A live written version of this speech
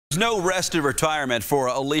No rest in retirement for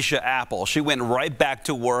Alisia Apple. She went right back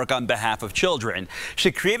to work on behalf of children.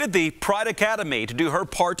 She created the Pride Academy to do her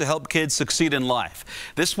part to help kids succeed in life.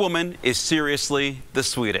 This woman is seriously the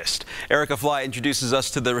sweetest. Erica Fly introduces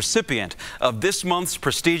us to the recipient of this month's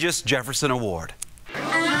prestigious Jefferson Award.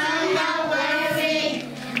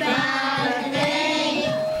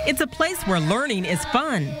 It's a place where learning is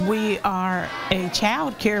fun. We are a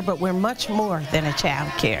child care, but we're much more than a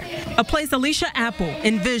child care. A place Alisia Apple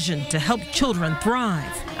envisioned to help children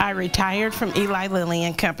thrive. I retired from Eli Lilly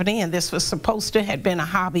and Company, and this was supposed to have been a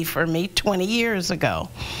hobby for me 20 years ago.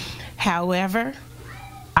 However,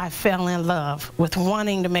 I fell in love with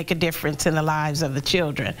wanting to make a difference in the lives of the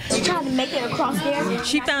children. She's trying to make it across there.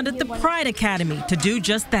 She founded the Pride Academy to do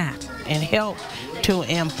just that. And help to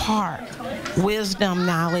impart wisdom,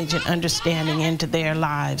 knowledge, and understanding into their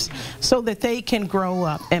lives so that they can grow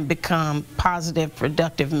up and become positive,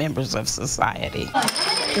 productive members of society.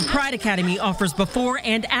 The Pride Academy offers before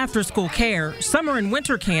and after school care, summer and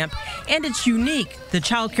winter camp, and it's unique. The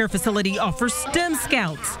child care facility offers STEM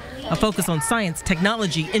Scouts, a focus on science,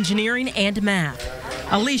 technology, engineering, and math.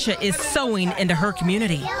 Alisia is sewing into her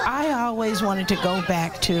community. I always wanted to go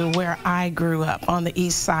back to where I grew up on the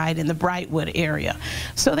east side in the Brightwood area.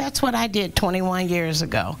 So that's what I did 21 years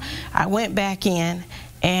ago. I went back in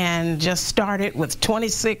and just started with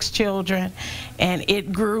 26 children, and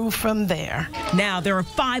it grew from there. Now there are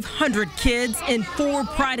 500 kids in 4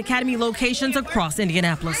 Pride Academy locations across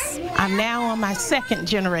Indianapolis. I'm now on my second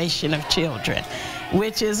generation of children,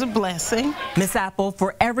 which is a blessing. Miss Apple,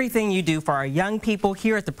 for everything you do for our young people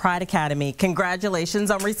here at the Pride Academy,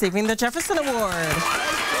 congratulations on receiving the Jefferson Award.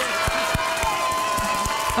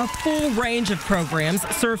 A full range of programs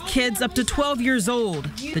serve kids up to 12 years old.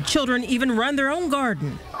 The children even run their own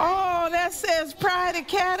garden. Oh, that says Pride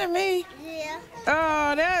Academy? Yeah.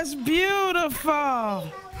 Oh, that's beautiful.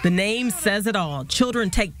 The name says it all. Children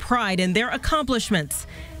take pride in their accomplishments,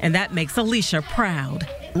 and that makes Alisia proud.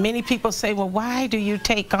 Many people say, well, why do you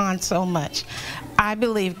take on so much? I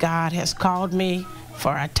believe God has called me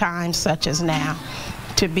for a time such as now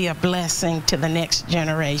to be a blessing to the next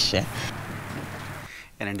generation.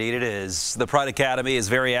 And indeed it is. The Pride Academy is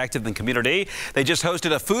very active in the community. They just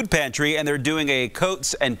hosted a food pantry, and they're doing a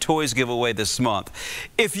coats and toys giveaway this month.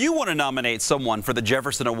 If you want to nominate someone for the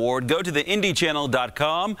Jefferson Award, go to the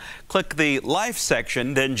IndyChannel.com, click the Life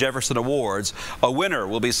section, then Jefferson Awards. A winner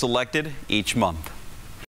will be selected each month.